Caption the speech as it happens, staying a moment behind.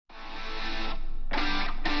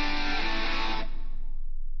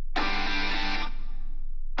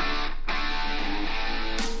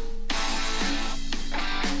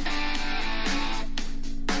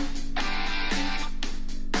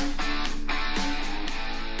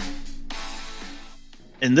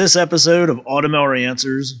In this episode of Automower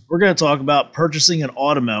Answers, we're going to talk about purchasing an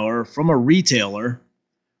Automower from a retailer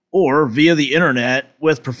or via the internet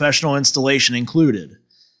with professional installation included.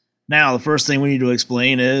 Now, the first thing we need to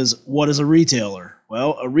explain is, what is a retailer?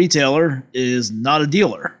 Well, a retailer is not a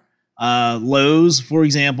dealer. Lowe's, for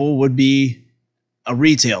example, would be a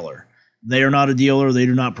retailer. They are not a dealer. They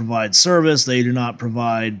do not provide service. They do not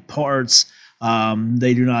provide parts.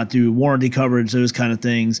 They do not do warranty coverage, those kind of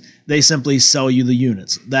things. They simply sell you the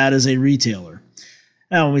units. That is a retailer.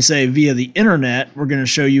 Now, when we say via the internet, we're going to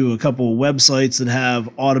show you a couple of websites that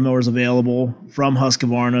have Automowers available from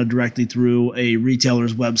Husqvarna directly through a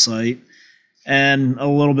retailer's website, and a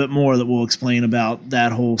little bit more that we'll explain about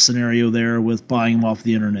that whole scenario there with buying them off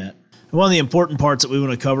the internet. And one of the important parts that we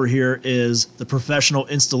want to cover here is the professional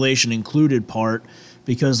installation included part,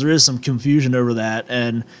 because there is some confusion over that,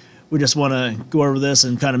 and we just want to go over this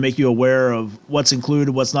and kind of make you aware of what's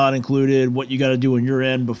included, what's not included, what you got to do on your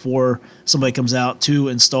end before somebody comes out to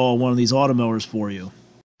install one of these Automowers for you.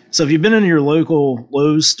 So if you've been in your local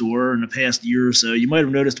Lowe's store in the past year or so, you might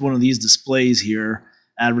have noticed one of these displays here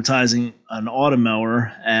advertising an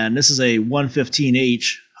Automower, and this is a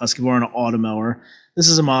 115H Husqvarna Automower. This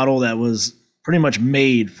is a model that was pretty much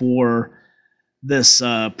made for this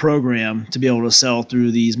program to be able to sell through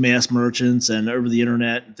these mass merchants and over the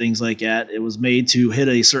internet and things like that. It was made to hit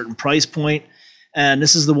a certain price point, and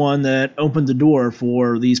this is the one that opened the door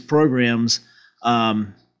for these programs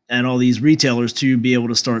and all these retailers to be able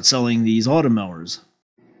to start selling these Automowers.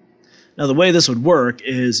 Now, the way this would work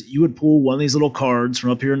is you would pull one of these little cards from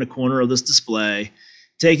up here in the corner of this display,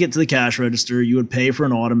 take it to the cash register, you would pay for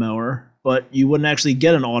an Automower, but you wouldn't actually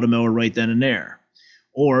get an Automower right then and there.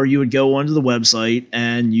 Or you would go onto the website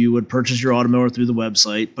and you would purchase your Automower through the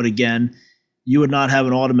website. But again, you would not have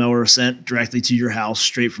an Automower sent directly to your house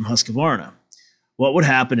straight from Husqvarna. What would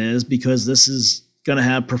happen is, because this is going to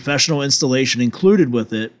have professional installation included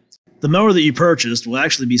with it, the mower that you purchased will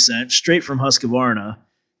actually be sent straight from Husqvarna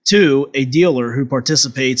to a dealer who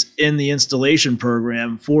participates in the installation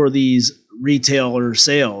program for these retailer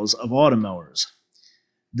sales of Automowers.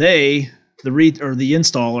 The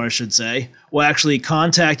installer, I should say, will actually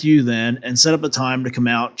contact you then and set up a time to come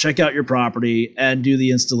out, check out your property, and do the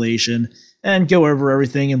installation and go over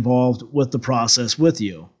everything involved with the process with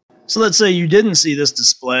you. So let's say you didn't see this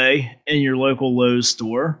display in your local Lowe's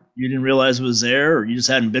store. You didn't realize it was there, or you just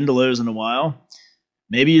hadn't been to Lowe's in a while.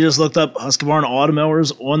 Maybe you just looked up Husqvarna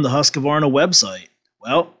Automowers on the Husqvarna website.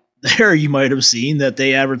 Well, there you might have seen that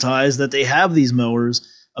they advertise that they have these mowers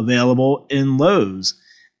available in Lowe's.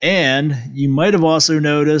 And you might have also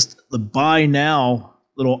noticed the buy now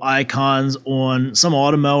little icons on some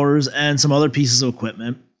Automowers and some other pieces of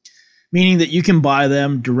equipment, meaning that you can buy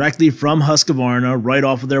them directly from Husqvarna right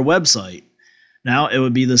off of their website. Now, it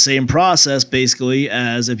would be the same process basically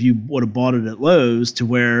as if you would have bought it at Lowe's, to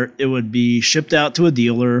where it would be shipped out to a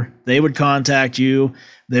dealer. They would contact you,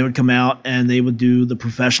 they would come out, and they would do the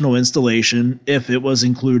professional installation if it was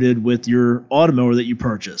included with your Automower that you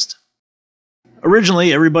purchased.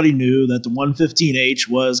 Originally, everybody knew that the 115H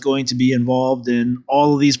was going to be involved in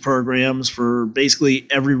all of these programs for basically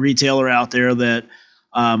every retailer out there that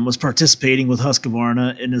was participating with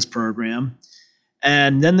Husqvarna in this program.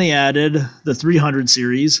 And then they added the 300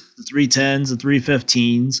 series, the 310s, the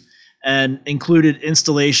 315s, and included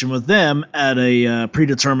installation with them at a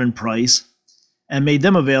predetermined price, and made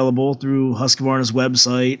them available through Husqvarna's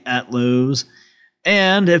website at Lowe's.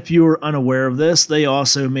 And if you were unaware of this, they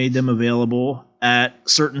also made them available at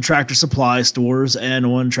certain Tractor Supply stores and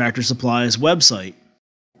on Tractor Supply's website.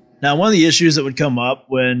 Now, one of the issues that would come up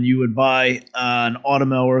when you would buy an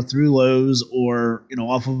Automower through Lowe's or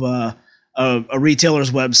off of a retailer's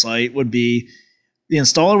website would be the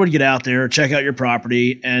installer would get out there, check out your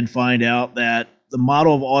property, and find out that the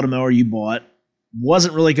model of Automower you bought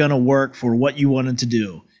wasn't really going to work for what you wanted to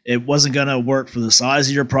do. It wasn't going to work for the size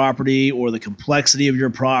of your property or the complexity of your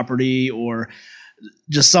property, or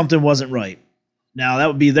just something wasn't right. Now, that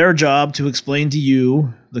would be their job to explain to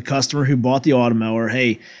you, the customer who bought the Automower,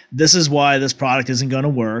 hey, this is why this product isn't going to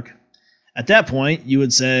work. At that point, you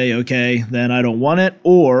would say, okay, then I don't want it,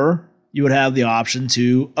 or you would have the option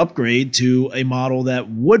to upgrade to a model that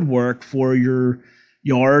would work for your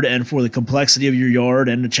yard and for the complexity of your yard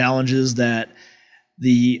and the challenges that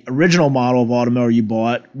the original model of Automower you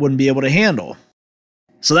bought wouldn't be able to handle.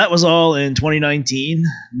 So that was all in 2019.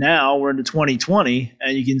 Now we're into 2020,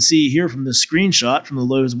 and you can see here from the screenshot from the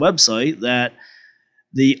Lowe's website that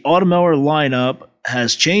the Automower lineup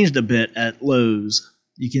has changed a bit at Lowe's.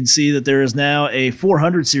 You can see that there is now a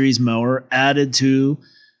 400 series mower added to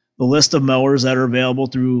the list of mowers that are available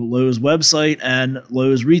through Lowe's website and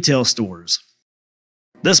Lowe's retail stores.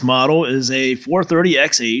 This model is a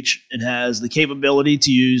 430XH. It has the capability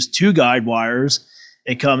to use 2 guide wires.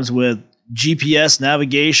 It comes with GPS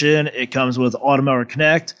navigation. It comes with Automower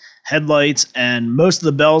Connect, headlights, and most of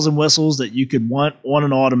the bells and whistles that you could want on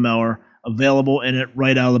an Automower available in it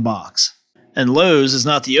right out of the box. And Lowe's is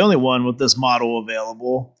not the only one with this model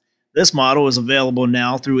available. This model is available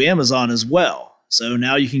now through Amazon as well. So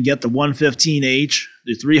now you can get the 115H,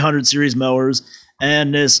 the 300 series mowers,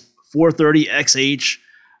 and this 430XH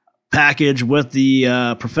package with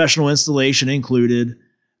the professional installation included,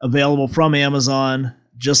 available from Amazon,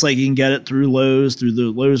 just like you can get it through Lowe's, through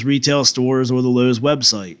the Lowe's retail stores or the Lowe's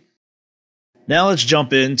website. Now let's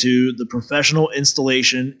jump into the professional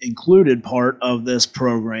installation included part of this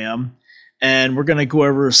program. And we're going to go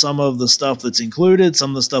over some of the stuff that's included,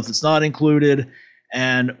 some of the stuff that's not included,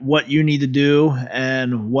 and what you need to do,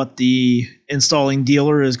 and what the installing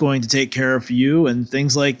dealer is going to take care of for you, and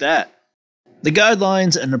things like that. The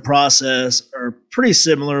guidelines and the process are pretty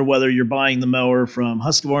similar whether you're buying the mower from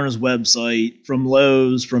Husqvarna's website, from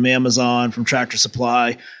Lowe's, from Amazon, from Tractor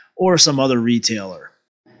Supply, or some other retailer.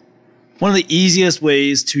 One of the easiest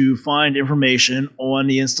ways to find information on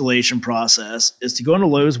the installation process is to go on the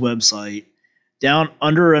Lowe's website. Down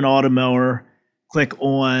under an Automower, click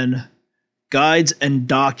on Guides and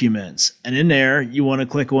Documents, and in there you want to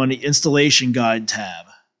click on the Installation Guide tab.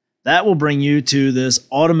 That will bring you to this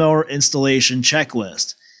Automower installation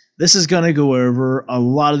checklist. This is going to go over a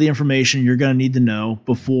lot of the information you're going to need to know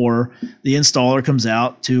before the installer comes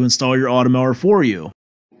out to install your Automower for you.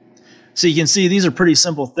 So you can see these are pretty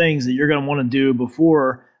simple things that you're going to want to do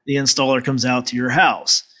before the installer comes out to your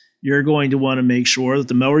house. You're going to want to make sure that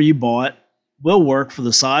the mower you bought will work for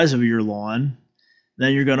the size of your lawn.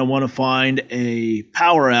 Then you're going to want to find a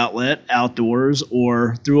power outlet outdoors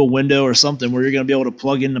or through a window or something where you're going to be able to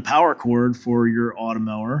plug in the power cord for your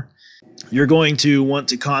Automower. You're going to want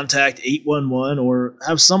to contact 811 or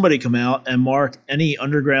have somebody come out and mark any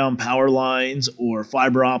underground power lines or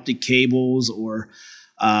fiber optic cables or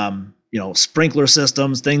sprinkler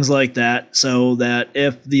systems, things like that, so that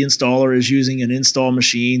if the installer is using an install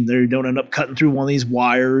machine, they don't end up cutting through one of these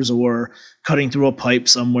wires or cutting through a pipe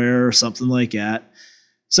somewhere or something like that.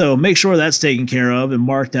 So make sure that's taken care of and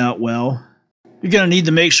marked out well. You're going to need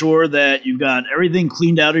to make sure that you've got everything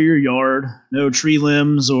cleaned out of your yard, no tree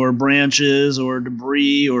limbs or branches or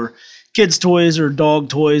debris or kids' toys or dog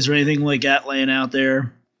toys or anything like that laying out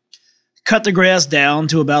there. Cut the grass down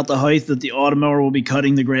to about the height that the Automower will be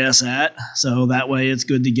cutting the grass at, so that way it's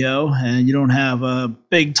good to go and you don't have a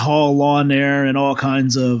big tall lawn there and all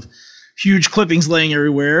kinds of huge clippings laying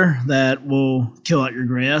everywhere that will kill out your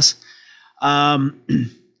grass.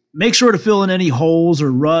 Make sure to fill in any holes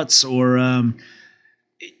or ruts or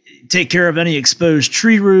take care of any exposed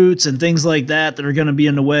tree roots and things like that that are going to be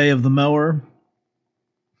in the way of the mower.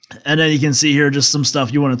 And then you can see here just some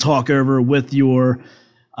stuff you want to talk over with your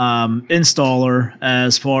installer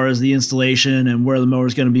as far as the installation and where the mower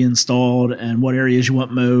is going to be installed and what areas you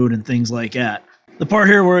want mowed and things like that. The part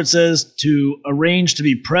here where it says to arrange to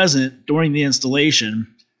be present during the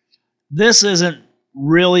installation, this isn't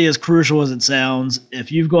really as crucial as it sounds.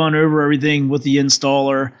 If you've gone over everything with the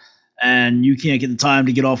installer and you can't get the time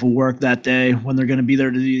to get off of work that day when they're going to be there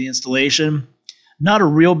to do the installation, not a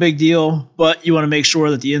real big deal, but you want to make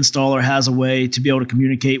sure that the installer has a way to be able to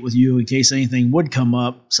communicate with you in case anything would come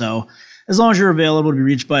up. So as long as you're available to be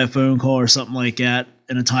reached by a phone call or something like that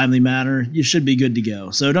in a timely manner, you should be good to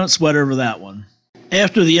go. So don't sweat over that one.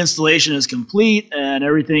 After the installation is complete and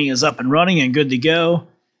everything is up and running and good to go,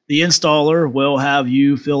 the installer will have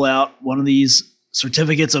you fill out one of these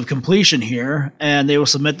certificates of completion here, and they will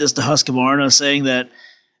submit this to Husqvarna saying that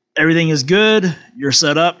everything is good, you're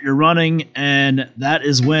set up, you're running, and that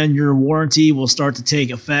is when your warranty will start to take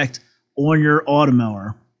effect on your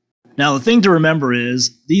Automower. Now, the thing to remember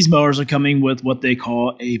is these mowers are coming with what they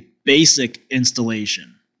call a basic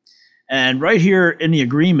installation. And right here in the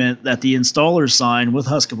agreement that the installers sign with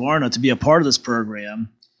Husqvarna to be a part of this program,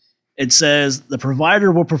 it says the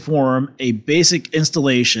provider will perform a basic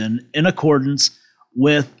installation in accordance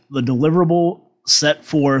with the deliverable set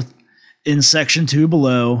forth in Section 2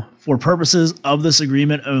 below. For purposes of this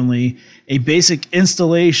agreement only, a basic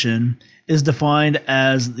installation is defined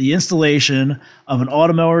as the installation of an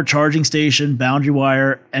Automower charging station, boundary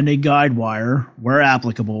wire, and a guide wire, where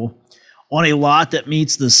applicable, on a lot that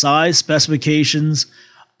meets the size specifications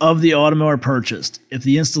of the Automower purchased. If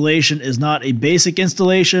the installation is not a basic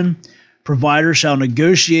installation, provider shall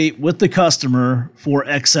negotiate with the customer for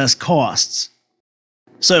excess costs.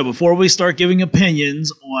 So before we start giving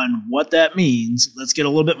opinions on what that means, let's get a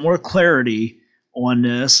little bit more clarity on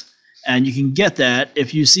this. And you can get that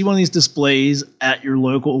if you see one of these displays at your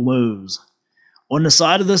local Lowe's. On the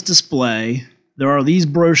side of this display, there are these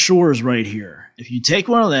brochures right here. If you take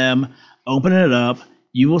one of them, open it up,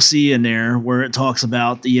 you will see in there where it talks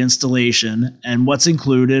about the installation and what's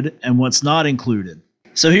included and what's not included.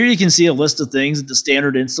 So here you can see a list of things that the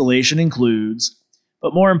standard installation includes,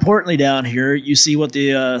 but more importantly down here, you see what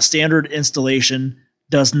the standard installation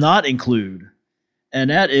does not include. And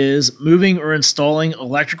that is moving or installing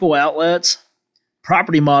electrical outlets,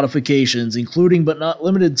 property modifications, including but not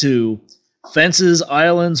limited to fences,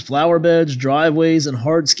 islands, flower beds, driveways, and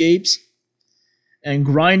hardscapes, and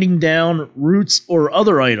grinding down roots or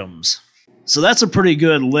other items. So that's a pretty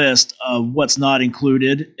good list of what's not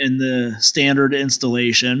included in the standard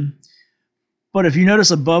installation. But if you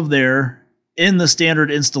notice above there, in the standard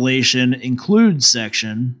installation includes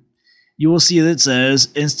section, you will see that it says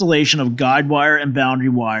installation of guide wire and boundary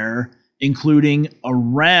wire, including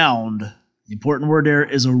around, the important word there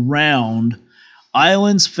is around,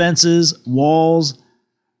 islands, fences, walls,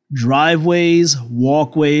 driveways,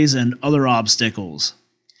 walkways, and other obstacles.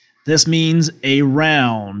 This means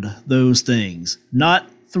around those things, not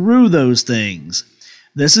through those things.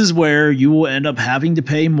 This is where you will end up having to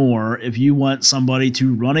pay more if you want somebody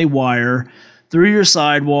to run a wire through your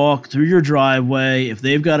sidewalk, through your driveway, if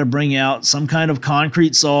they've got to bring out some kind of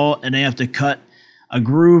concrete saw and they have to cut a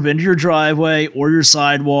groove into your driveway or your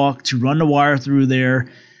sidewalk to run the wire through there.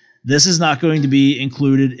 This is not going to be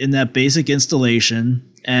included in that basic installation,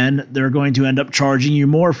 and they're going to end up charging you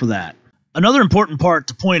more for that. Another important part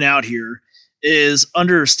to point out here is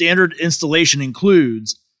under standard installation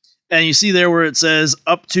includes, and you see there where it says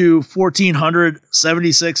up to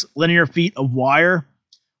 1,476 linear feet of wire.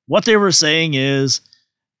 What they were saying is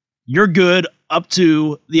you're good up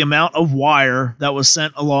to the amount of wire that was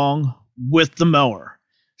sent along with the mower.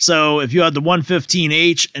 So if you had the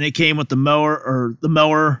 115H and it came with the mower,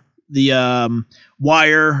 the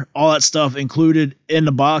wire, all that stuff included in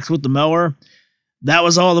the box with the mower, that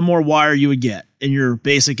was all the more wire you would get in your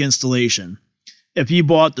basic installation. If you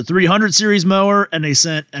bought the 300 series mower and they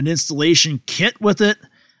sent an installation kit with it,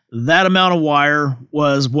 that amount of wire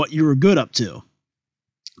was what you were good up to.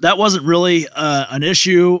 That wasn't really an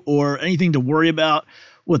issue or anything to worry about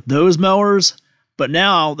with those mowers. But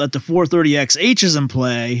now that the 430XH is in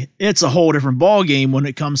play, it's a whole different ballgame when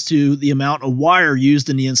it comes to the amount of wire used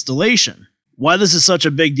in the installation. Why this is such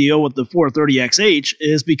a big deal with the 430XH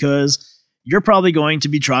is because you're probably going to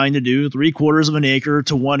be trying to do 3/4 of an acre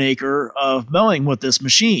to 1 acre of mowing with this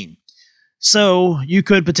machine. So you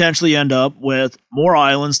could potentially end up with more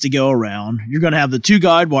islands to go around. You're going to have the 2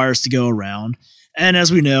 guide wires to go around. And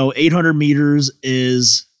as we know, 800 meters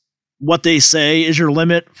is what they say is your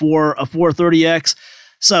limit for a 430X.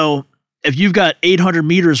 So if you've got 800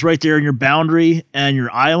 meters right there in your boundary and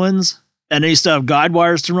your islands, and then you still have guide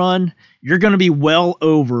wires to run, you're going to be well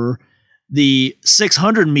over the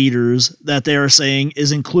 600 meters that they are saying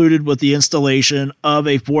is included with the installation of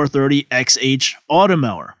a 430XH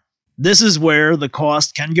Automower. This is where the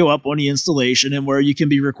cost can go up on the installation and where you can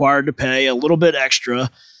be required to pay a little bit extra,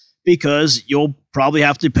 because you'll probably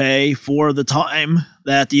have to pay for the time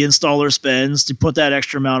that the installer spends to put that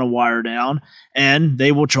extra amount of wire down, and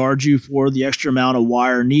they will charge you for the extra amount of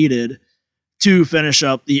wire needed to finish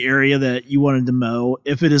up the area that you wanted to mow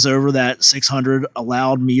if it is over that 600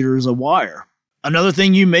 allowed meters of wire. Another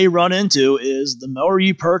thing you may run into is the mower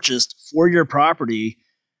you purchased for your property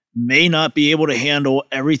may not be able to handle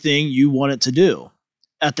everything you want it to do.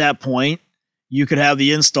 At that point, you could have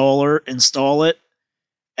the installer install it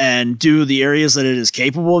and do the areas that it is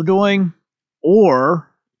capable of doing, or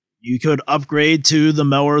you could upgrade to the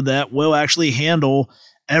mower that will actually handle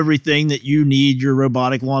everything that you need your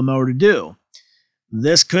robotic lawnmower to do.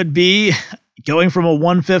 This could be going from a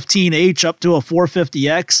 115H up to a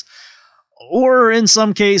 450X, or in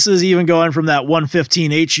some cases even going from that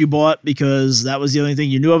 115H you bought because that was the only thing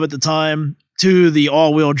you knew of at the time to the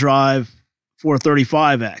all-wheel drive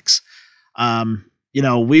 435X.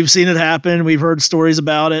 We've seen it happen. We've heard stories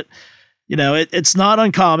about it. It's not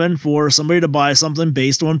uncommon for somebody to buy something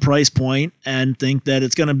based on price point and think that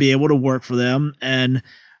it's going to be able to work for them. And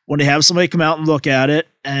when they have somebody come out and look at it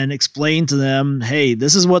and explain to them, hey,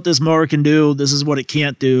 this is what this mower can do. This is what it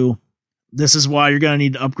can't do. This is why you're going to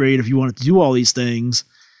need to upgrade if you want it to do all these things.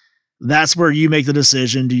 That's where you make the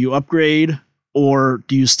decision. Do you upgrade or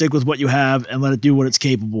do you stick with what you have and let it do what it's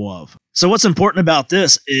capable of? So what's important about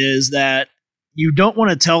this is that you don't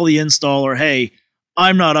want to tell the installer, hey,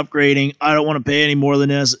 I'm not upgrading. I don't want to pay any more than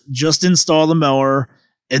this. Just install the mower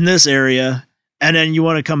in this area. And then you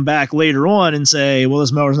want to come back later on and say, well,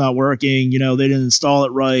 this mower's not working. They didn't install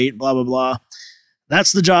it right, blah, blah, blah.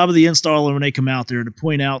 That's the job of the installer when they come out there, to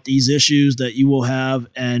point out these issues that you will have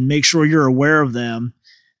and make sure you're aware of them.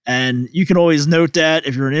 And you can always note that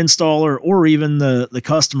if you're an installer or even the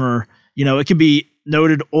customer, it can be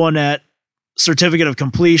noted on that certificate of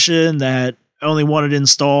completion that only wanted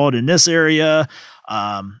installed in this area,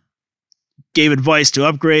 gave advice to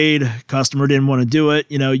upgrade, customer didn't want to do it.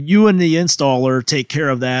 You and the installer take care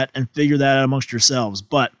of that and figure that out amongst yourselves.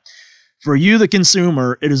 But for you, the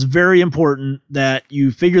consumer, it is very important that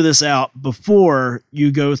you figure this out before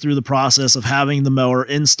you go through the process of having the mower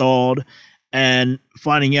installed and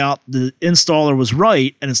finding out the installer was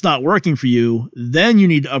right and it's not working for you. Then you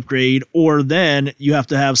need to upgrade, or then you have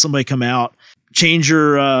to have somebody come out, change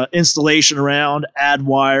your installation around, add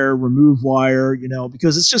wire, remove wire,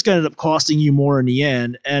 because it's just going to end up costing you more in the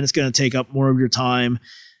end, and it's going to take up more of your time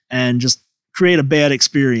and just create a bad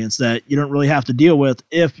experience that you don't really have to deal with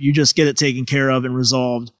if you just get it taken care of and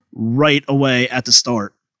resolved right away at the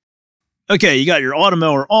start. Okay, you got your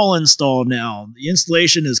Automower all installed now. The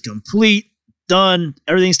installation is complete, done,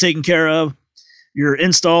 everything's taken care of. Your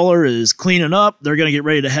installer is cleaning up. They're going to get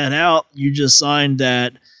ready to head out. You just signed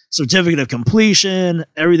that certificate of completion.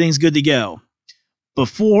 Everything's good to go.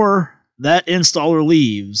 Before that installer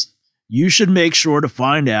leaves, you should make sure to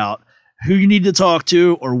find out who you need to talk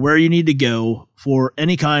to or where you need to go for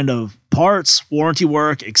any kind of parts, warranty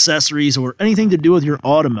work, accessories, or anything to do with your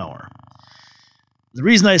Automower. The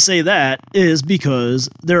reason I say that is because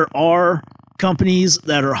there are companies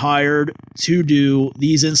that are hired to do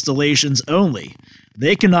these installations only.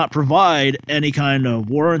 They cannot provide any kind of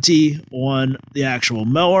warranty on the actual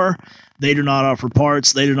mower. They do not offer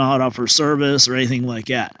parts. They do not offer service or anything like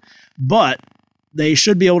that. But they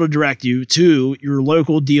should be able to direct you to your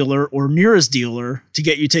local dealer or nearest dealer to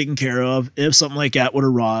get you taken care of if something like that would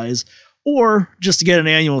arise, or just to get an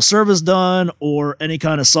annual service done or any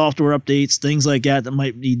kind of software updates, things like that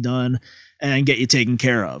might need done, and get you taken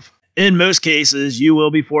care of. In most cases, you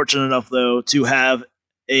will be fortunate enough, though, to have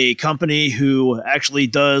a company who actually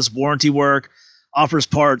does warranty work, offers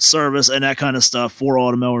parts, service, and that kind of stuff for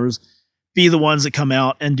Automowers, be the ones that come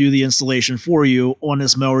out and do the installation for you on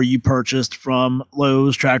this mower you purchased from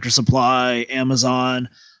Lowe's, Tractor Supply, Amazon,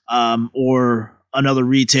 or another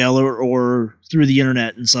retailer, or through the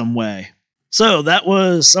internet in some way. So that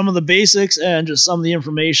was some of the basics and just some of the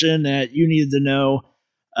information that you needed to know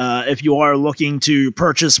if you are looking to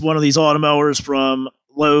purchase one of these Automowers from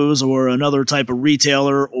Lowe's or another type of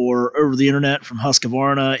retailer, or over the internet from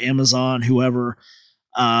Husqvarna, Amazon, whoever.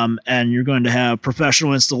 And you're going to have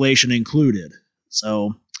professional installation included.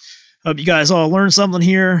 So hope you guys all learned something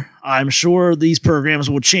here. I'm sure these programs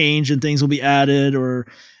will change and things will be added or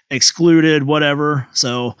excluded, whatever.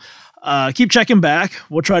 So keep checking back.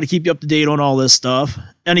 We'll try to keep you up to date on all this stuff.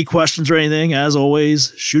 Any questions or anything, as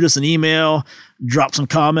always, shoot us an email, drop some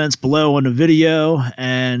comments below on the video,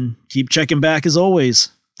 and keep checking back as always.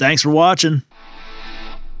 Thanks for watching.